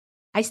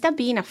I stopped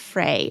being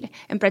afraid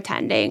and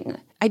pretending.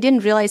 I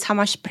didn't realize how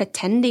much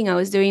pretending I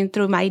was doing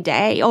through my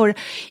day or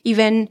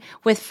even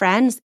with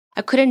friends.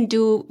 I couldn't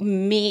do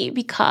me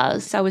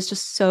because I was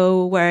just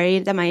so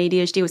worried that my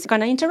ADHD was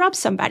going to interrupt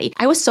somebody.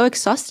 I was so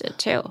exhausted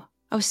too.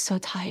 I was so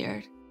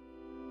tired.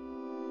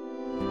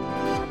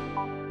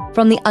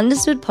 From the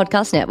Understood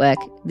Podcast Network,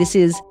 this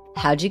is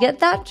How'd You Get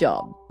That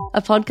Job?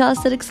 A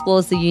podcast that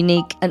explores the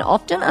unique and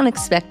often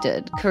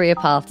unexpected career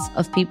paths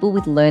of people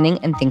with learning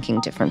and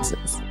thinking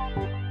differences.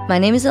 My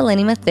name is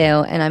Eleni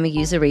Matteo and I'm a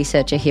user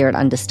researcher here at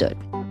Understood.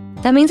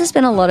 That means I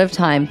spend a lot of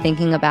time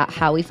thinking about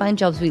how we find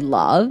jobs we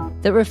love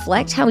that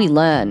reflect how we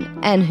learn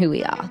and who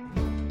we are.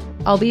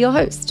 I'll be your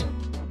host.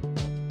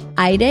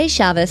 Aide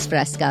Chavez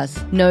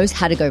Frescas knows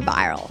how to go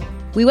viral.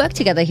 We work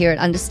together here at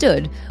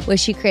Understood, where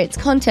she creates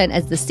content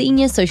as the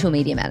senior social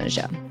media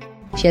manager.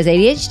 She has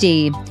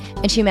ADHD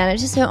and she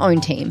manages her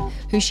own team,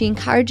 who she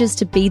encourages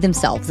to be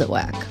themselves at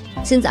work.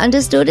 Since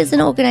Understood is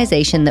an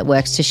organisation that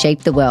works to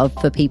shape the world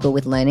for people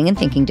with learning and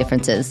thinking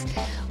differences,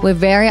 we're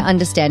very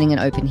understanding and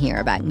open here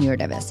about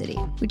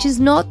neurodiversity, which is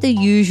not the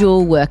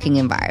usual working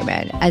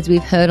environment, as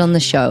we've heard on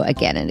the show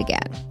again and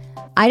again.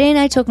 Aide and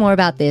I talk more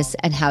about this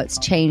and how it's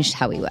changed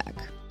how we work.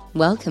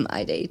 Welcome,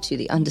 Aide, to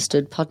the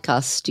Understood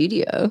Podcast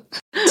Studio.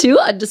 Two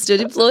Understood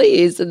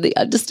employees in the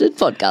Understood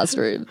Podcast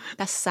room.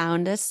 That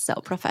sound is so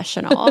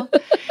professional.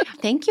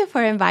 Thank you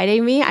for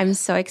inviting me. I'm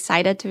so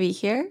excited to be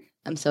here.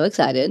 I'm so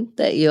excited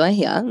that you are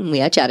here and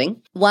we are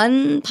chatting.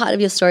 One part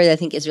of your story that I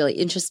think is really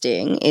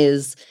interesting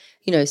is,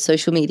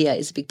 social media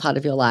is a big part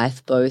of your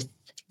life, both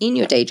in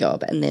your day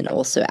job and then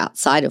also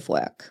outside of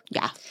work.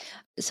 Yeah.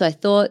 So I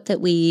thought that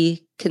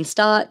we can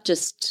start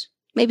just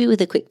maybe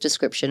with a quick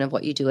description of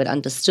what you do at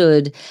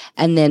Understood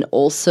and then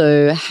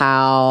also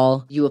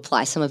how you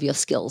apply some of your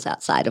skills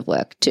outside of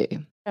work too.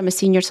 I'm a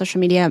senior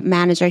social media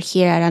manager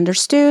here at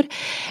Understood,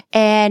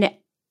 and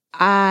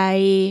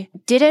I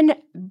didn't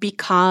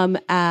become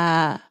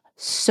a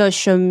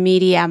social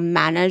media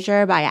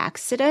manager by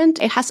accident.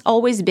 It has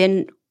always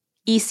been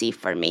easy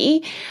for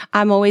me.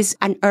 I'm always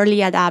an early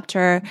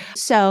adopter.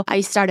 So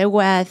I started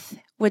with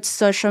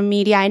social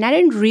media, and I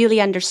didn't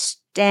really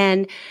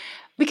understand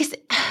because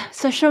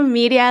social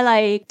media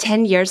like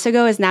 10 years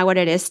ago is not what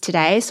it is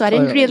today. So I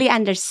didn't really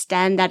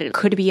understand that it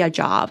could be a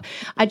job.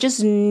 I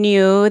just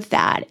knew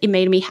that it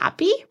made me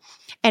happy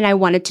and I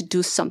wanted to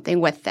do something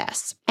with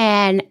this.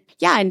 And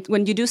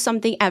when you do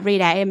something every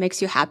day, it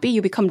makes you happy,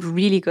 you become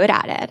really good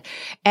at it.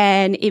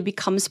 And it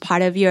becomes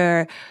part of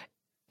your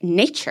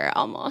nature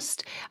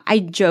almost. I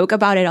joke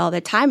about it all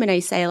the time and I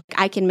say,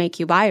 I can make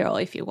you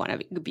viral if you want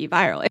to be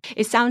viral.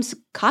 It sounds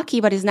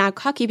cocky, but it's not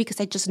cocky because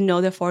I just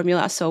know the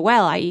formula so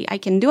well. I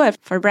can do it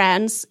for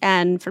brands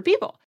and for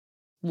people.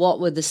 What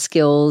were the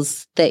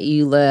skills that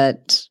you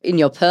learned in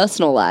your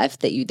personal life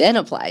that you then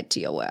applied to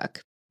your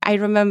work? I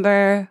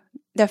remember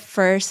the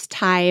first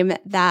time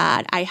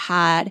that I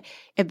had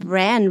a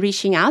brand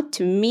reaching out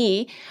to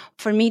me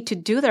for me to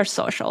do their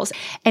socials.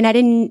 And I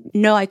didn't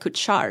know I could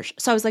charge.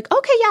 So I was like,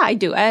 okay, yeah, I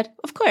do it.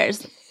 Of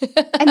course.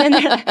 And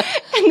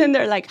then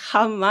they're like,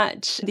 how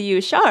much do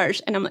you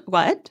charge? And I'm like,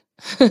 what?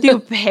 Do you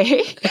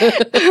pay?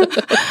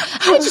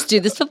 I just do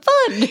this for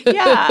fun.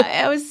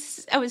 Yeah,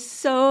 I was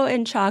so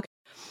in shock.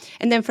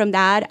 And then from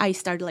that, I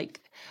started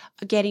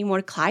getting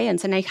more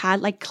clients, and I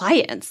had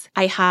clients.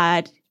 I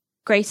had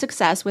great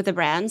success with the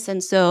brands.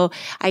 And so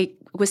I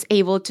was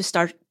able to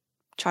start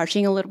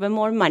charging a little bit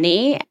more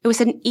money. It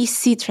was an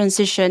easy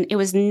transition. It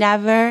was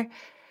never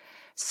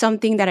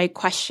something that I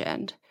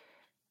questioned.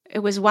 It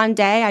was one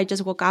day I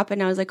just woke up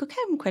and I was like, okay,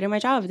 I'm quitting my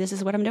job. This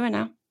is what I'm doing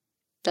now.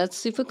 That's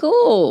super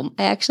cool.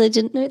 I actually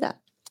didn't know that.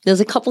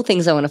 There's a couple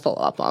things I want to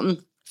follow up on.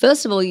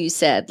 First of all, you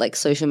said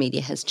social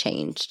media has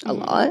changed a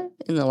lot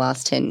in the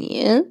last 10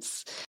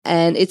 years.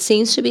 And it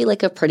seems to be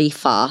a pretty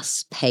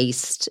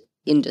fast-paced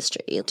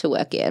industry to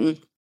work in.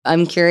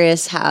 I'm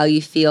curious how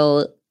you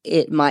feel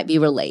it might be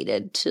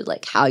related to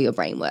how your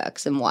brain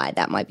works and why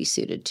that might be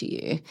suited to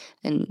you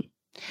and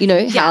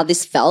how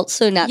this felt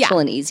so natural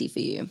and easy for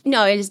you.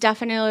 No, it is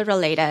definitely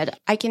related.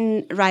 I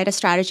can write a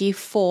strategy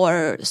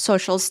for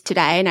socials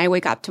today and I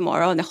wake up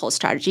tomorrow and the whole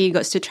strategy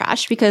goes to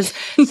trash because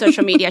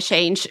social media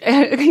changed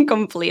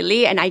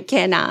completely and I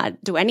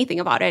cannot do anything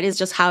about it. It's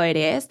just how it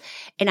is.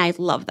 And I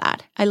love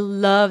that. I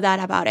love that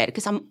about it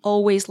because I'm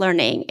always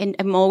learning and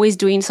I'm always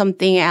doing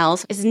something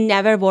else. It's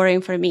never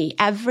boring for me.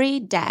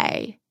 Every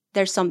day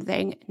there's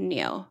something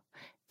new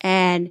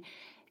and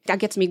that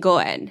gets me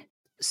going.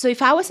 So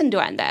if I wasn't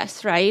doing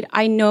this, right,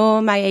 I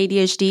know my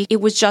ADHD, it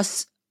would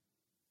just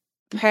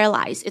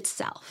paralyze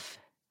itself,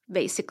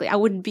 basically. I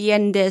would be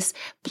in this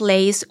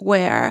place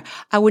where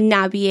I would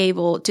not be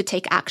able to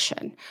take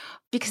action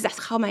because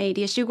that's how my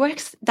ADHD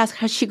works. That's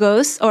how she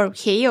goes, or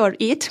he or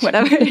it,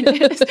 whatever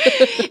it is.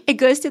 It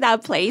goes to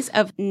that place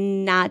of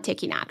not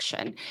taking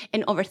action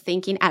and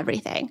overthinking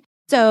everything.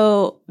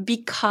 So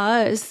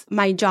because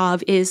my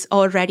job is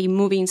already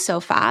moving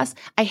so fast,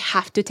 I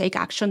have to take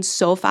action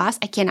so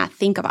fast. I cannot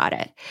think about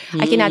it.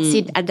 I cannot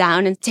sit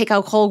down and take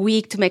a whole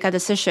week to make a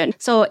decision.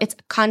 So it's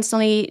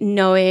constantly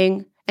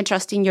knowing and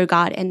trusting your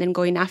gut and then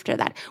going after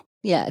that.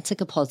 Yeah, it's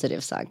like a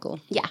positive cycle.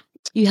 Yeah.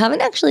 You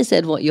haven't actually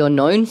said what you're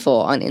known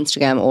for on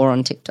Instagram or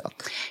on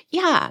TikTok.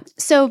 Yeah.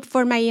 So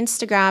for my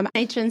Instagram,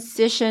 I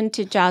transitioned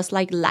to just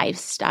like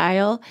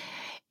lifestyle.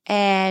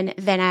 And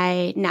then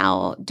I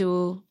now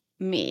do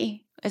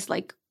me. It's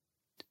like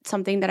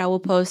something that I will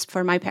post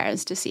for my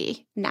parents to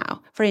see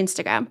now for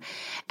Instagram.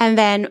 And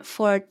then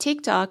for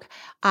TikTok,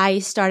 I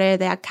started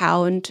the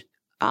account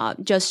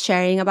just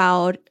sharing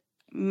about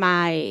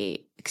my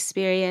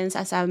experience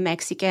as a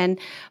Mexican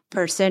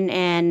person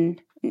in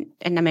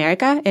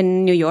America,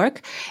 in New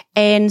York.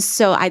 And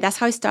so that's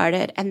how I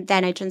started. And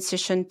then I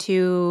transitioned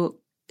to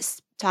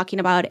talking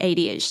about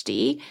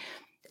ADHD.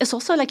 It's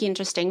also like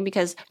interesting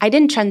because I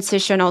didn't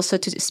transition also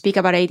to speak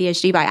about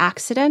ADHD by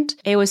accident.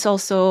 It was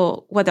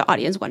also what the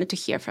audience wanted to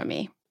hear from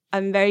me.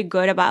 I'm very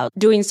good about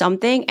doing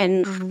something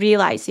and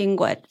realizing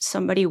what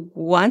somebody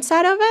wants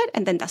out of it.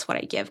 And then that's what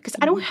I give because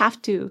I don't have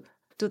to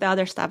do the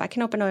other stuff. I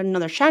can open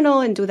another channel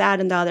and do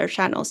that in the other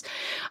channels.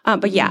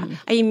 But yeah,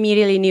 I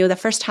immediately knew the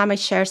first time I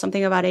shared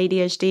something about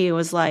ADHD, it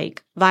was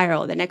like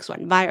viral, the next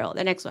one, viral,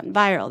 the next one,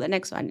 viral, the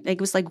next one. Like,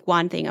 it was like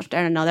one thing after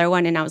another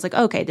one. And I was like,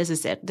 okay, this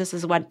is it. This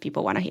is what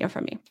people want to hear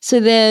from me. So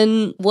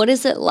then what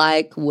is it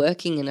like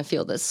working in a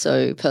field that's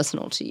so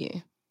personal to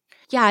you?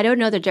 Yeah, I don't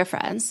know the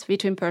difference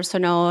between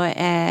personal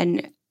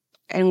and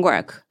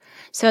work.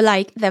 So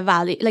like the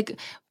value, like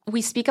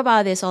we speak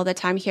about this all the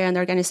time here in the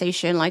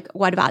organization, like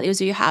what values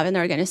do you have in the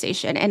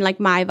organization? And like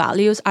my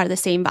values are the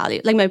same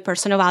value. Like my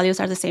personal values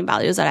are the same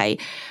values that I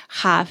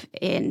have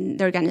in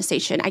the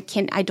organization.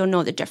 I don't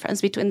know the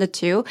difference between the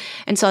two.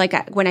 And so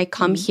like when I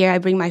come here, I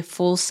bring my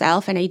full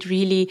self and I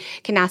really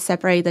cannot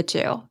separate the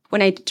two.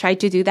 When I try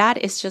to do that,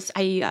 it's just,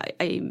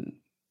 I'm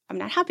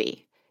not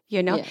happy.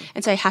 Yeah.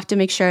 And so I have to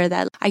make sure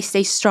that I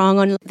stay strong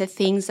on the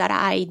things that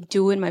I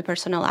do in my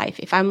personal life.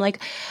 If I'm like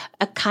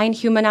a kind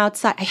human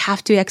outside, I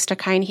have to be extra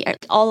kind here.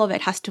 All of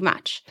it has to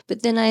match.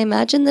 But then I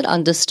imagine that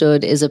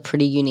Understood is a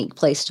pretty unique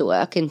place to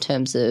work in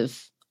terms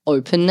of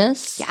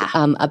openness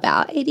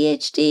about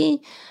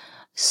ADHD.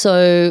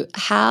 So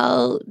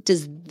how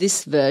does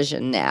this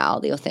version now,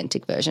 the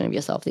authentic version of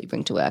yourself that you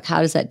bring to work,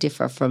 how does that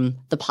differ from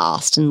the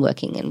past and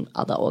working in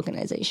other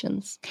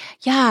organizations?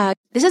 Yeah,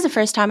 this is the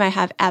first time I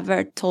have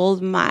ever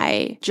told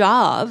my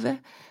job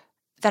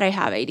that I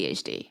have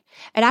ADHD.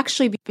 And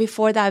actually,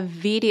 before that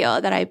video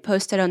that I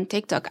posted on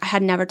TikTok, I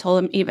had never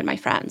told them, even my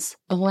friends.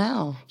 Oh,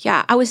 wow.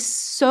 Yeah, I was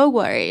so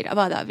worried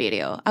about that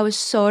video. I was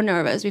so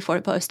nervous before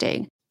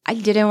posting. I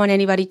didn't want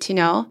anybody to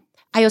know.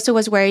 I also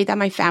was worried that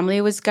my family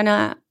was going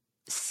to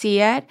see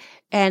it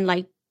and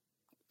like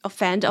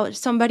offend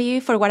somebody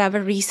for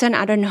whatever reason.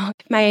 I don't know.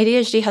 My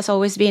ADHD has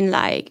always been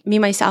like me,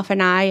 myself,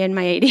 and I, and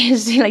my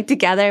ADHD like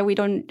together.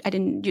 I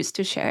didn't used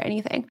to share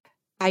anything.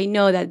 I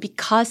know that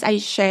because I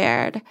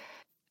shared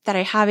that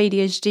I have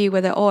ADHD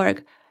with the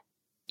org,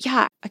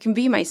 yeah, I can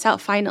be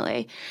myself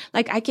finally.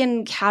 Like I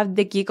can have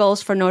the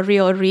giggles for no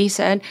real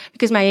reason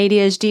because my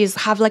ADHD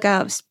have like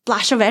a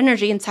splash of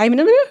energy inside me.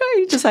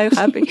 I'm just so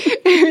happy.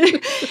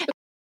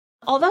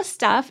 All that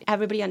stuff,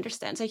 everybody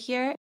understands.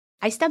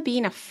 I stopped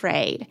being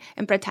afraid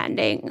and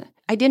pretending.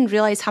 I didn't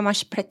realize how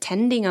much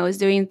pretending I was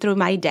doing through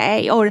my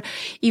day, or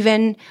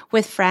even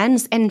with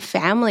friends and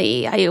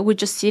family. I would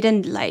just sit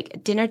in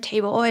like dinner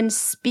table and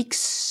speak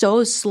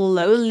so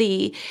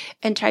slowly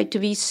and try to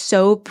be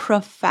so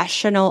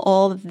professional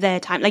all the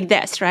time, like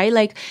this, right?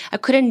 Like I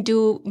couldn't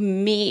do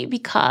me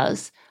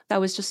because I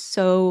was just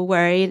so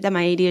worried that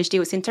my ADHD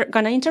was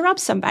going to interrupt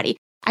somebody.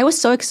 I was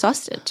so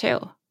exhausted too.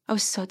 I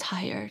was so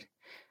tired.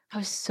 I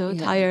was so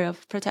tired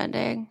of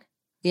pretending.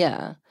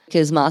 Yeah,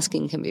 because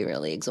masking can be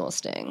really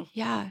exhausting.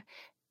 Yeah,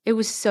 it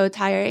was so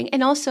tiring.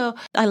 And also,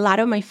 a lot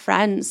of my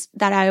friends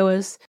that I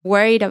was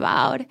worried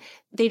about,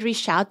 they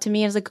reached out to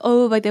me and was like,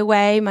 oh, by the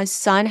way, my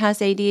son has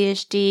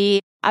ADHD.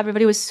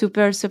 Everybody was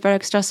super, super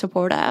extra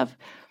supportive.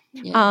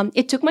 Yeah.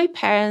 It took my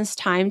parents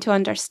time to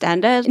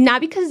understand it,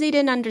 not because they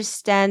didn't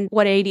understand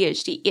what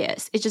ADHD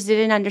is. It just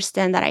didn't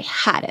understand that I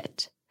had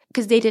it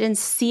because they didn't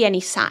see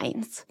any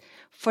signs.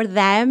 For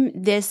them,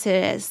 this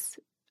is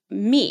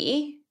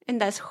me, and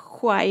that's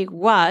who I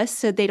was,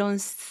 so they don't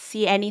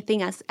see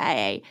anything as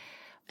a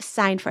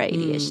sign for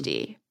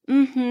ADHD.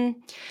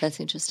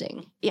 That's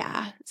interesting.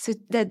 Yeah, so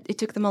that it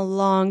took them a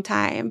long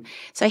time.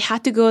 So I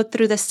had to go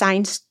through the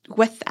signs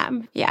with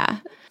them. Yeah.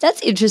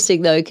 That's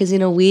interesting, though, because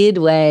in a weird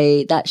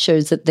way, that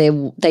shows that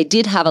they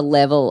did have a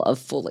level of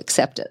full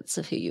acceptance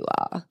of who you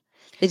are.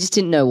 They just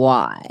didn't know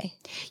why.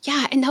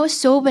 Yeah, and that was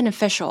so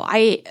beneficial.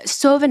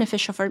 So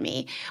beneficial for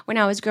me when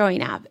I was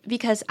growing up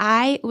because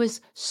I was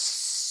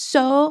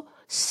so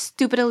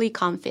stupidly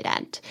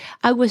confident.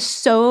 I was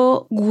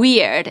so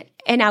weird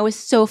and I was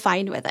so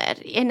fine with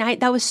it. And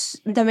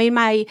that made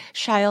my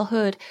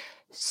childhood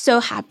so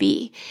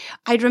happy.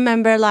 I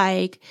remember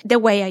like the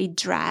way I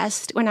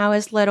dressed when I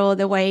was little,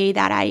 the way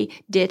that I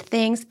did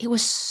things. It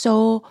was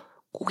so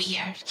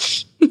weird,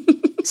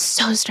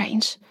 so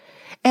strange.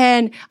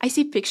 And I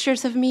see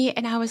pictures of me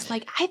and I was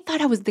like, I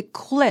thought I was the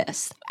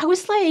coolest. I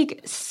was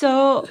like,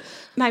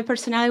 my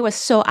personality was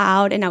so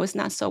out and I was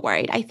not so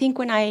worried. I think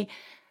when I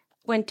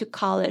went to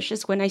college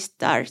is when I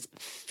started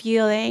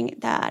feeling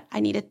that I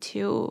needed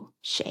to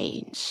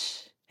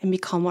change and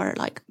become more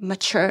like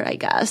mature, I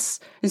guess,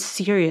 and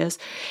serious.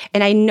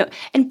 And I know,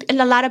 and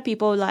a lot of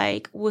people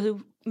like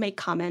will make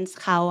comments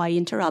how I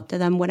interrupted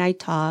them when I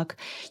talk.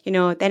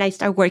 Then I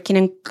start working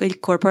in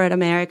corporate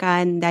America,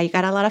 and I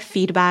got a lot of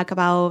feedback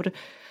about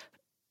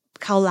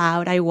how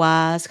loud I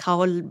was,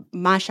 how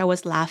much I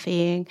was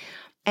laughing.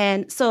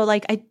 And so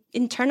like I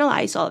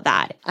internalized all of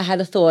that. I had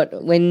a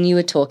thought when you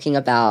were talking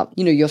about,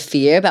 your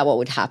fear about what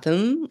would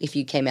happen if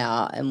you came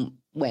out and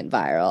went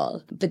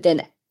viral. But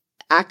then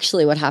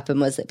actually what happened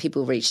was that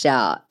people reached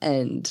out,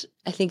 and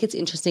I think it's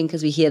interesting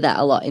because we hear that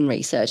a lot in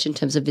research in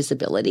terms of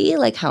visibility,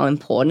 like how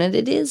important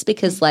it is,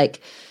 because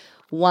like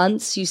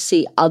once you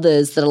see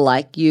others that are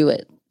like you,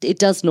 it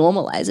does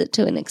normalize it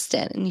to an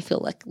extent, and you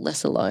feel like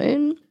less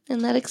alone in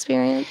that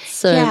experience.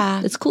 So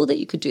It's cool that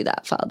you could do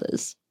that for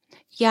others.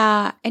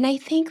 Yeah. And I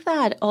think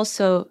that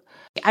also,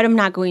 I'm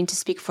not going to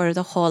speak for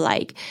the whole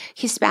like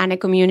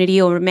Hispanic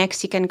community or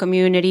Mexican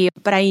community,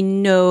 but I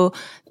know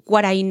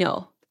what I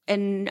know.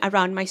 And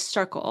around my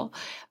circle,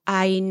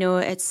 I know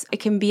it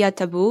can be a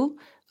taboo,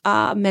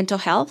 mental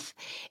health.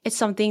 It's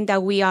something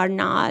that we are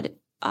not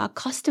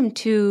accustomed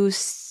to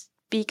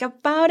speak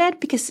about it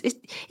because it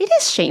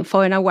is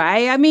shameful in a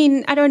way. I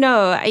mean, I don't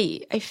know.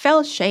 I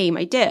felt shame.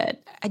 I did.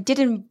 I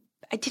didn't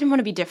want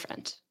to be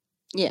different.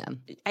 Yeah.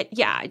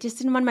 I just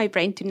didn't want my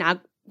brain to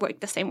not work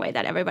the same way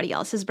that everybody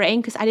else's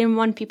brain, because I didn't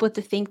want people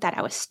to think that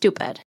I was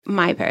stupid.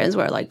 My parents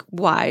were like,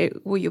 why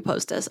will you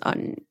post this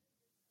on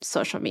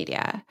social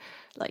media?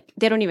 Like,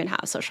 they don't even have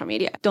social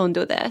media. Don't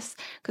do this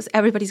because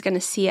everybody's going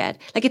to see it.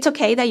 Like, it's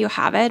okay that you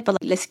have it, but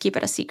like, let's keep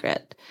it a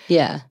secret.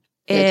 Yeah,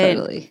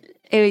 totally.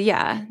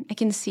 I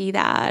can see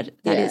that.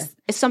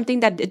 It's something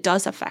that it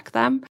does affect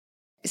them.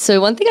 So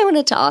one thing I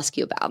wanted to ask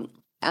you about,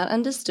 Out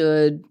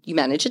Understood, you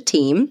manage a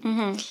team,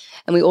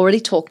 and we already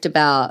talked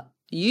about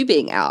you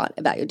being out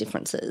about your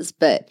differences,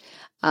 but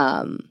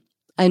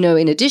I know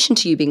in addition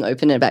to you being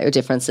open about your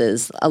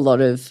differences, a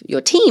lot of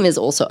your team is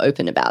also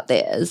open about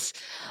theirs.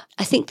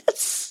 I think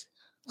that's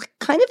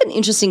kind of an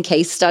interesting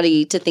case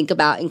study to think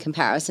about in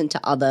comparison to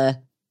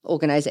other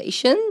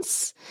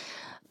organizations,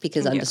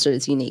 because Understood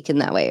is unique in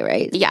that way,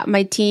 right? Yeah,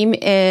 my team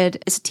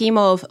is a team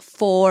of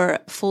 4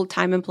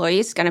 full-time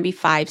employees. It's going to be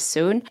 5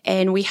 soon.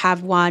 And we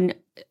have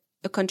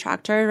a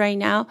contractor right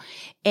now.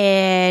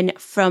 And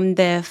from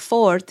the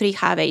 4, 3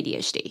 have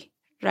ADHD,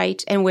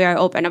 right? And we are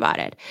open about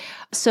it.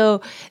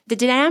 So the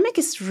dynamic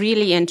is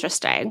really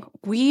interesting.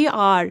 We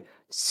are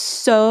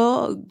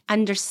so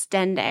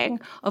understanding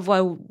of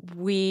what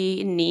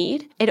we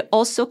need. It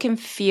also can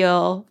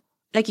feel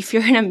like if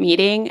you're in a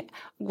meeting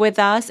with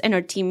us and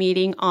our team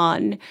meeting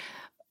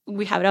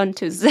we have it on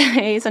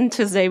Tuesdays, on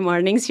Tuesday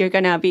mornings, you're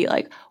going to be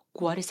like,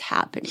 what is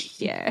happening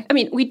here? I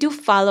mean, we do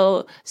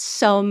follow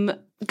some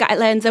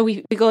guidelines that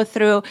we go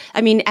through.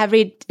 I mean,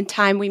 every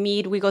time we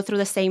meet, we go through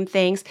the same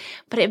things.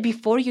 But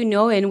before you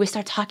know it, we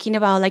start talking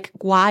about like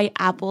why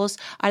apples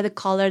are the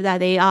color that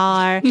they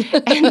are.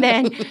 And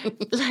then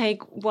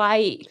like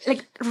why,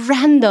 like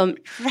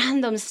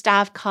random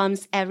stuff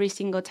comes every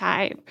single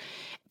time.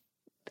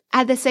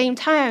 At the same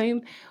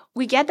time,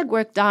 we get the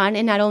work done,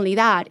 and not only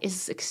that,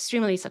 it's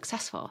extremely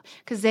successful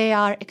because they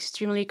are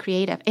extremely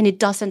creative, and it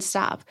doesn't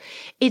stop.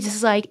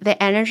 It's like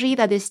the energy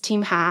that this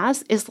team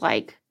has is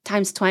like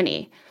times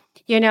 20.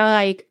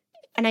 Like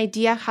an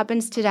idea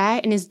happens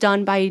today and is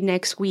done by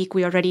next week.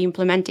 We're already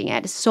implementing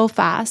it. It's so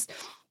fast.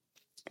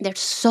 They're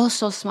so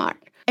smart.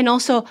 And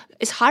also,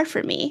 it's hard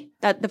for me.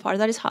 That the part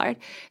that is hard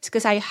is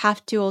because I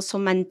have to also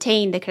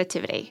maintain the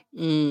creativity,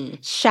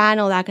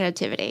 channel that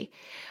creativity.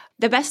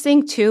 The best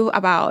thing too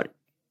about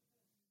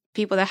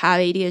people that have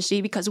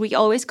ADHD, because we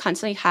always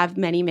constantly have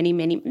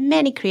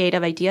many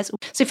creative ideas.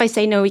 So if I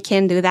say, no, we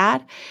can't do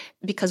that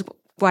because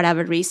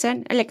whatever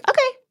reason, I'm like,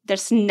 okay,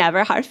 there's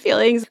never hard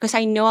feelings, because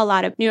I know a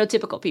lot of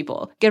neurotypical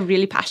people get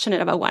really passionate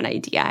about one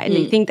idea and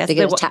they think they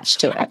get attached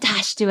to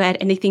it,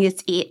 and they think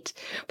it's it.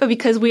 But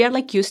because we are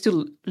like used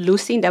to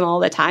losing them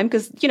all the time,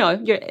 because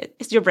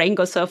your brain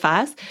goes so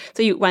fast.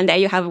 So one day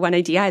you have one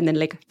idea, and then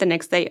like the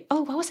next day,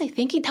 oh, what was I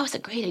thinking? That was a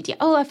great idea.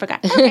 Oh, I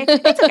forgot. Okay,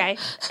 it's okay.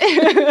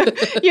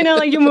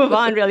 Like you move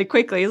on really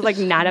quickly. It's like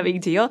not a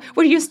big deal.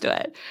 We're used to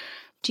it.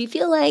 Do you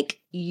feel like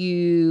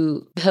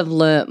you have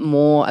learnt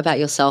more about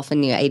yourself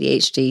and your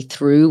ADHD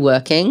through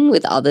working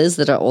with others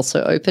that are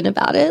also open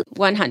about it?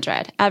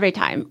 100 every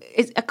time.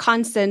 It's a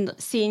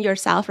constant seeing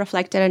yourself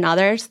reflected in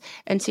others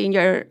and seeing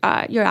your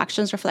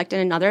actions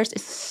reflected in others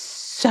is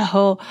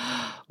so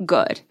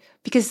good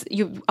because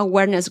your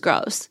awareness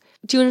grows.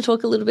 Do you want to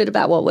talk a little bit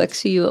about what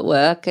works for you at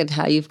work and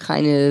how you've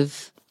kind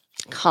of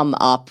come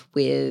up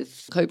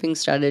with coping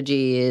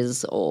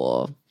strategies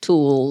or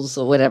tools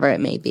or whatever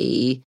it may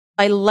be?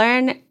 I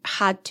learned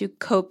how to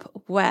cope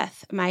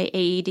with my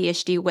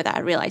ADHD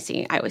without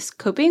realizing I was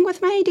coping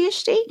with my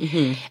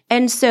ADHD.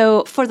 And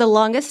so for the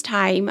longest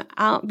time,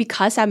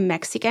 because I'm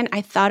Mexican, I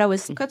thought I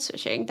was code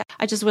switching.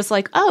 I just was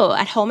like, oh,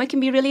 at home I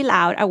can be really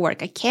loud. At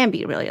work I can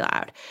be really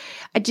loud.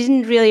 I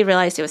didn't really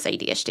realize it was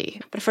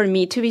ADHD. But for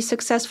me to be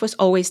successful was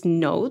always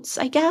notes,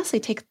 I guess. I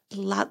take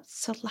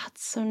lots of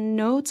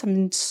notes.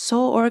 I'm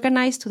so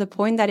organized to the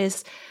point that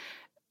is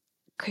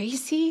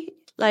crazy.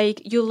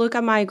 Like, you look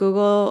at my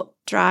Google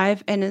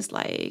Drive and it's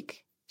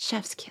like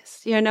chef's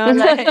kiss, like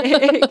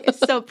it's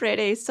so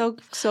pretty, so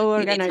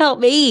organized. Help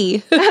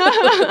me.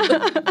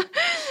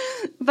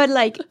 But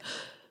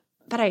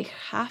I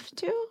have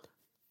to.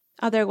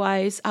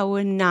 Otherwise, I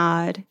would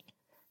not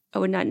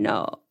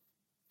know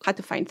how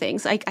to find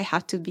things. Like, I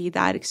have to be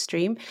that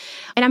extreme.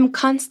 And I'm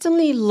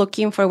constantly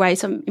looking for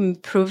ways of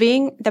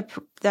improving the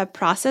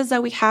process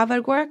that we have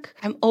at work.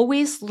 I'm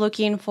always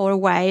looking for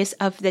ways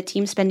of the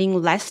team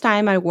spending less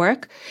time at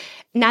work.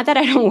 Not that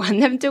I don't want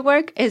them to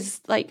work,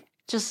 is like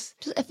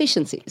just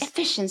efficiencies.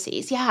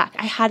 Efficiencies, yeah.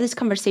 I had these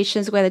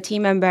conversations with a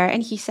team member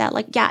and he said,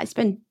 like, yeah, I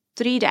spent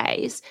 3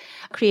 days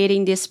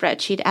creating this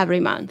spreadsheet every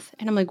month.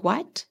 And I'm like,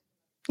 what?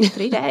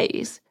 3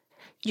 days?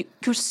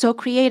 You're so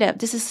creative.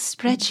 This is a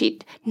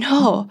spreadsheet.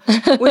 No,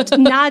 we're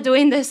not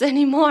doing this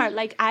anymore.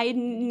 Like, I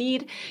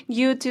need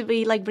you to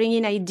be like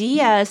bringing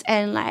ideas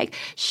and like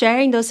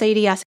sharing those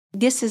ideas.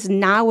 This is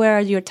not where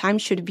your time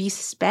should be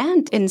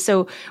spent. And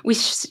so we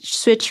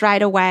switch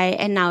right away.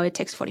 And now it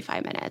takes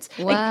 45 minutes.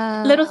 Wow.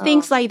 Like, little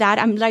things like that.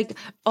 I'm like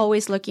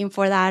always looking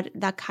for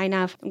that kind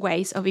of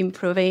ways of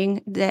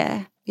improving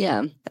the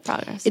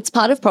progress. It's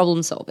part of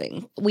problem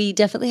solving. We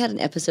definitely had an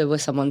episode where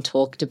someone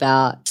talked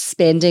about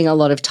spending a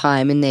lot of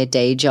time in their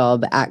day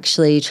job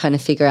actually trying to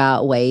figure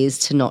out ways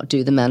to not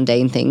do the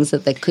mundane things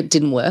that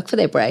didn't work for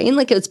their brain.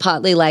 Like, it was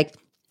partly like,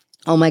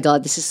 oh my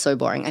God, this is so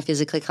boring. I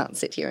physically can't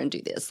sit here and do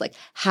this. Like,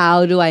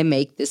 how do I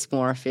make this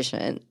more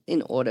efficient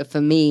in order for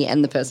me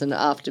and the person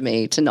after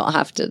me to not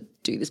have to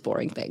do this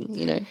boring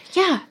thing,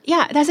 Yeah,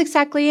 that's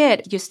exactly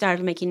it. You start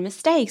making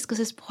mistakes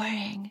because it's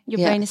boring. Your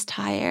brain is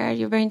tired.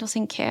 Your brain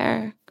doesn't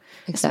care.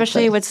 Exactly.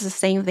 Especially when it's the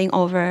same thing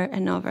over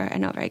and over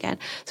and over again.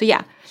 So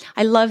yeah,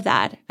 I love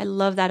that. I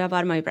love that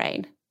about my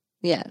brain.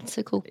 Yeah, it's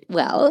so cool.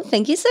 Well,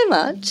 thank you so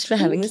much for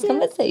having this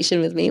conversation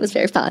with me. It was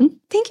very fun.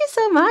 Thank you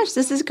so much.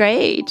 This is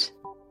great.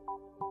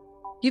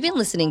 You've been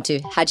listening to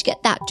How'd You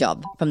Get That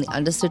Job from the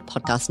Understood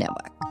Podcast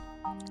Network.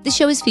 This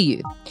show is for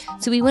you,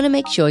 so we want to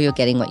make sure you're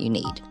getting what you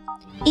need.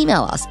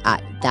 Email us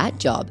at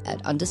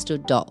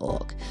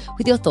thatjob@understood.org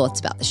with your thoughts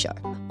about the show.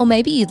 Or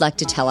maybe you'd like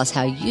to tell us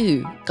how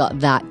you got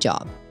that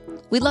job.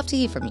 We'd love to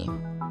hear from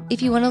you.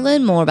 If you want to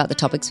learn more about the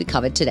topics we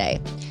covered today,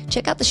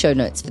 check out the show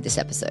notes for this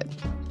episode.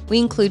 We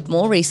include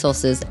more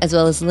resources as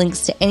well as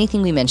links to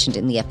anything we mentioned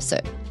in the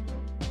episode.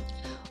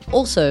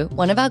 Also,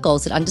 one of our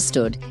goals at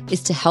Understood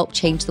is to help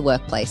change the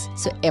workplace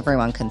so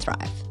everyone can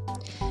thrive.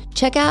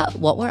 Check out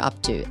what we're up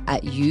to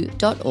at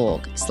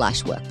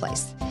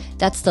u.org/workplace.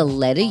 That's the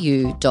letter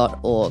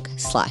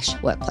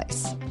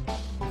u.org/workplace.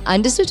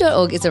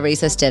 Understood.org is a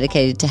resource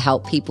dedicated to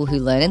help people who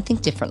learn and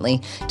think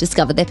differently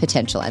discover their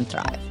potential and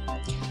thrive.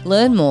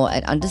 Learn more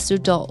at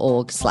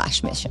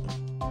understood.org/mission.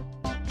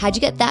 How'd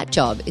You Get That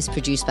Job is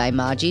produced by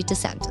Margie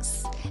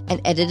DeSantis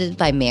and edited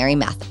by Mary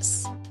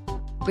Mathis.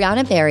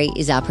 Brianna Berry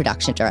is our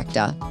production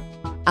director.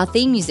 Our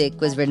theme music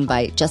was written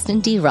by Justin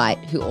D. Wright,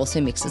 who also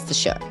mixes the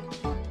show.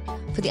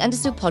 For the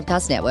Understood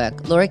Podcast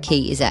Network, Laura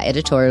Key is our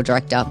editorial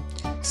director,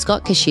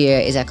 Scott Cashier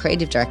is our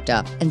creative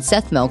director, and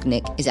Seth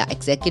Melgnick is our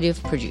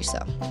executive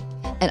producer.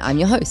 And I'm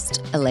your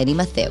host, Eleni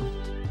Matheu.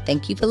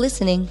 Thank you for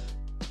listening.